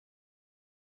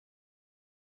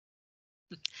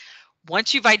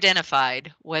Once you've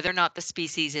identified whether or not the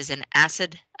species is an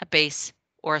acid, a base,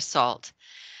 or a salt,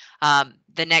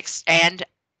 the next, and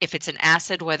if it's an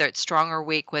acid, whether it's strong or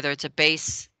weak, whether it's a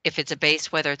base, if it's a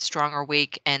base, whether it's strong or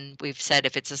weak, and we've said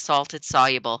if it's a salt, it's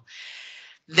soluble,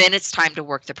 then it's time to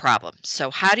work the problem. So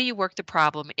how do you work the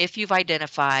problem if you've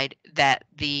identified that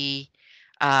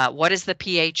what is the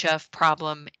pH of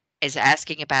problem is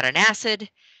asking about an acid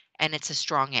and it's a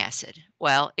strong acid?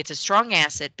 Well, it's a strong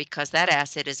acid because that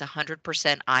acid is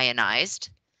 100% ionized,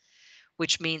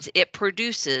 which means it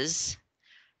produces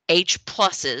H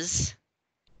pluses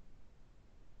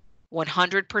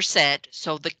 100%.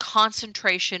 So the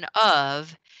concentration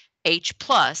of H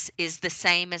plus is the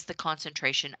same as the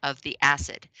concentration of the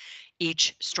acid.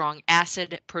 Each strong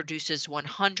acid produces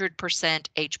 100%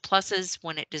 H pluses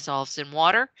when it dissolves in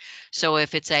water. So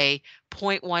if it's a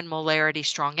 0.1 molarity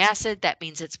strong acid, that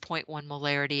means it's 0.1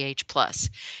 molarity H plus.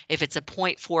 If it's a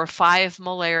 0.45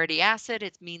 molarity acid,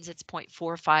 it means it's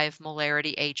 0.45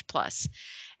 molarity H plus.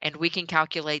 And we can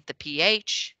calculate the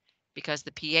pH because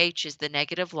the pH is the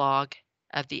negative log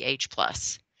of the H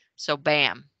plus. So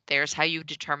bam, there's how you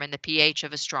determine the pH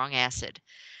of a strong acid.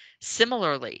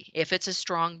 Similarly, if it's a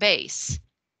strong base,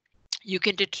 you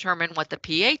can determine what the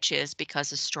pH is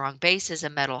because a strong base is a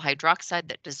metal hydroxide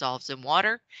that dissolves in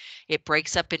water. It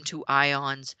breaks up into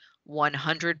ions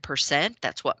 100%.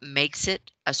 That's what makes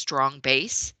it a strong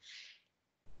base.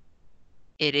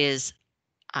 It is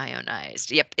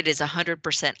ionized. Yep, it is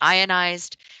 100%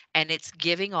 ionized, and it's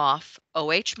giving off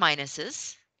OH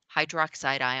minuses,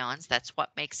 hydroxide ions. That's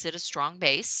what makes it a strong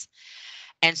base.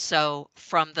 And so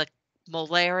from the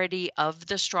molarity of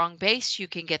the strong base, you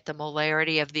can get the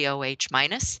molarity of the OH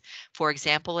minus. For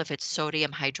example, if it's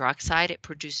sodium hydroxide, it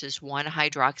produces one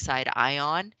hydroxide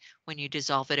ion when you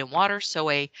dissolve it in water. So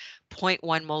a 0.1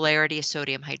 molarity of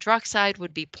sodium hydroxide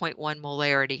would be 0.1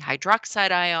 molarity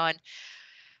hydroxide ion.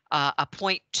 A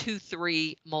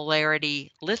 0.23 molarity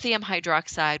lithium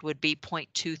hydroxide would be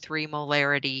 0.23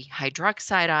 molarity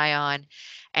hydroxide ion.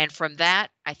 And from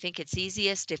that, I think it's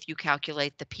easiest if you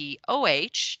calculate the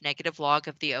pOH, negative log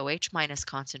of the OH minus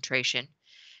concentration.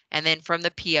 And then from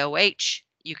the pOH,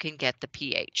 you can get the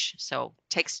pH. So it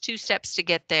takes 2 steps to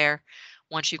get there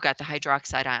once you've got the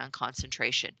hydroxide ion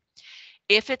concentration.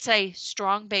 If it's a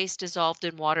strong base dissolved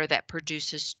in water that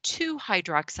produces 2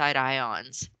 hydroxide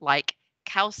ions, like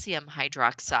calcium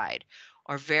hydroxide,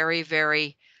 or very,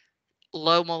 very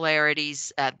low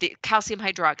molarities. The calcium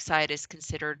hydroxide is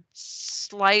considered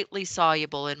slightly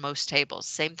soluble in most tables.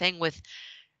 Same thing with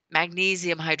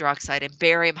magnesium hydroxide and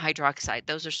barium hydroxide.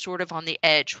 Those are sort of on the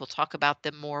edge. We'll talk about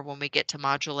them more when we get to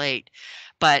Module 8.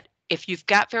 But if you've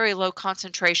got very low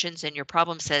concentrations and your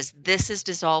problem says this is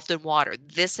dissolved in water,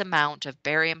 this amount of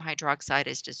barium hydroxide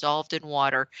is dissolved in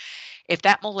water, if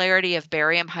that molarity of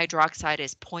barium hydroxide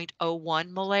is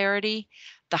 0.01 molarity,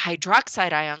 the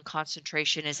hydroxide ion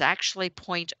concentration is actually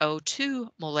 0.02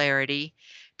 molarity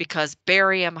because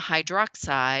barium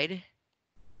hydroxide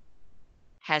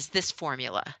has this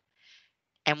formula.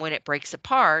 And when it breaks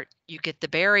apart, you get the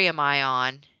barium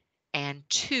ion and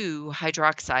 2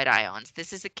 hydroxide ions.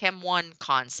 This is a Chem 1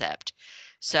 concept.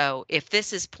 So if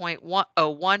this is 0.01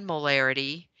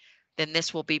 molarity, then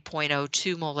this will be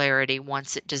 0.02 molarity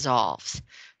once it dissolves.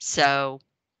 So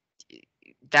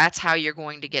that's how you're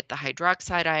going to get the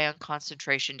hydroxide ion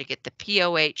concentration, to get the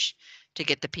pOH, to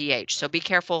get the pH. So be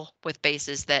careful with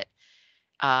bases that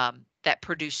that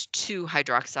produce 2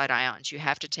 hydroxide ions. You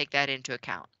have to take that into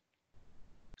account.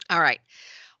 All right.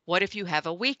 What if you have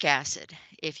a weak acid?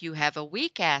 If you have a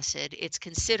weak acid, it's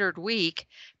considered weak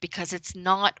because it's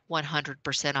not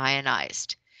 100%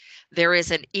 ionized. There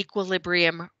is an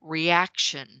equilibrium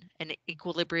reaction, an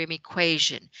equilibrium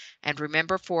equation. And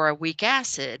remember, for a weak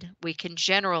acid, we can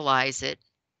generalize it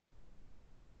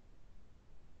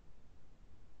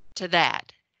to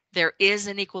that. There is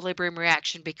an equilibrium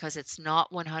reaction because it's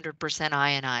not 100%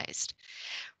 ionized.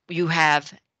 You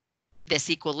have this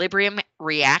equilibrium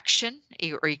reaction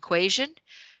or equation.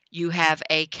 You have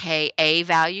a Ka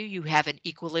value. You have an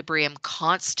equilibrium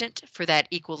constant for that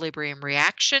equilibrium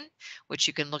reaction, which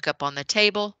you can look up on the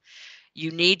table.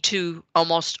 You need to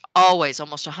almost always,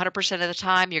 almost 100% of the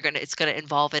time, it's going to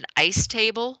involve an ICE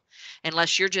table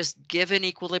unless you're just given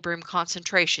equilibrium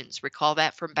concentrations. Recall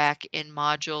that from back in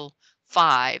Module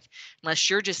 5. Unless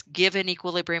you're just given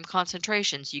equilibrium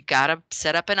concentrations, you got to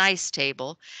set up an ICE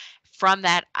table. From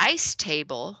that ICE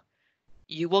table,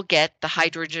 you will get the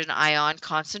hydrogen ion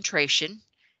concentration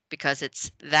because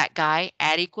it's that guy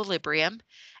at equilibrium.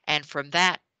 And from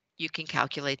that, you can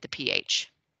calculate the pH.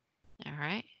 All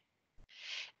right.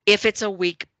 If it's a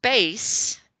weak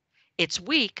base, It's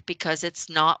weak because it's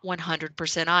not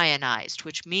 100% ionized,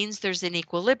 which means there's an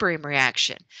equilibrium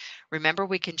reaction. Remember,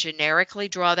 we can generically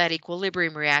draw that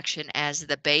equilibrium reaction as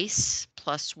the base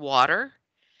plus water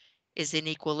is in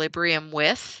equilibrium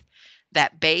with.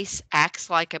 That base acts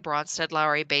like a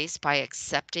Bronsted-Lowry base by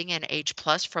accepting an H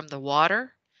plus from the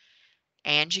water,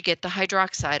 and you get the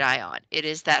hydroxide ion. It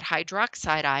is that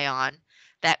hydroxide ion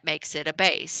that makes it a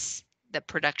base, the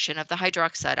production of the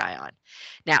hydroxide ion.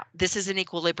 Now, this is an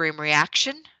equilibrium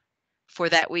reaction. For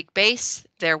that weak base,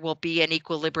 there will be an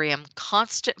equilibrium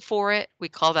constant for it. We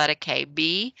call that a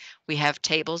Kb. We have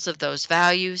tables of those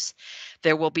values.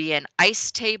 There will be an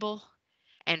ice table,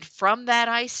 and from that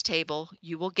ice table,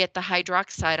 you will get the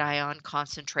hydroxide ion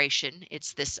concentration.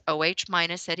 It's this OH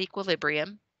minus at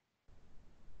equilibrium.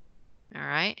 All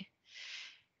right.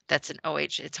 That's an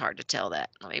OH. It's hard to tell that.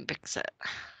 Let me fix it.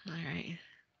 All right.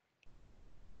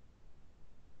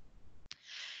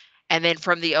 And then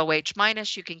from the OH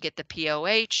minus, you can get the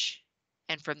POH.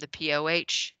 And from the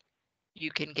POH,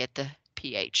 you can get the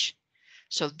pH.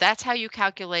 So that's how you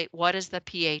calculate what is the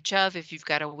pH of if you've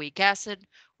got a weak acid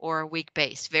or a weak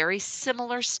base. Very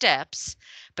similar steps,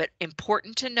 but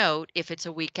important to note, if it's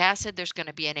a weak acid, there's going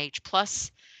to be an H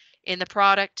plus in the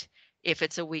product. If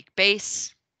it's a weak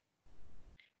base,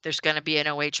 there's going to be an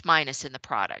OH minus in the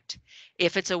product.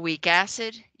 If it's a weak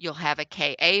acid, you'll have a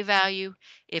Ka value.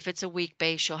 If it's a weak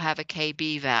base, you'll have a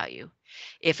Kb value.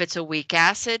 If it's a weak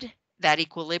acid, that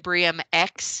equilibrium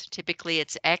X, typically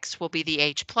it's X, will be the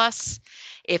H plus.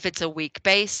 If it's a weak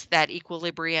base, that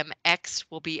equilibrium X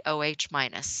will be OH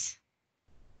minus.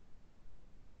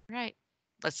 Right.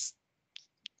 Let's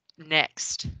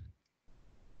next.